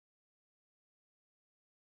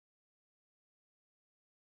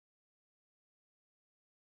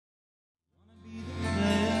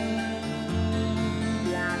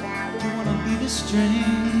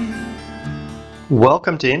stream.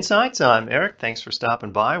 Welcome to Insights. I'm Eric. Thanks for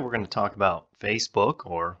stopping by. We're going to talk about Facebook,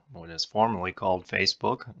 or what is formerly called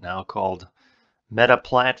Facebook, now called Meta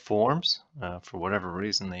Platforms. For whatever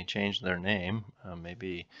reason, they changed their name.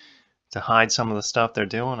 Maybe to hide some of the stuff they're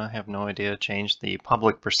doing. I have no idea. Change the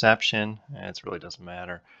public perception. It really doesn't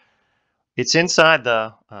matter. It's inside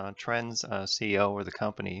the Trends CEO, or the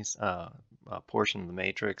company's portion of the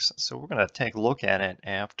matrix. So we're going to take a look at it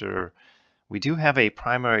after we do have a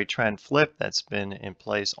primary trend flip that's been in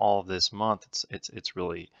place all of this month. It's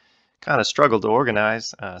really kind of struggled to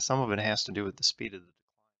organize. Some of it has to do with the speed of the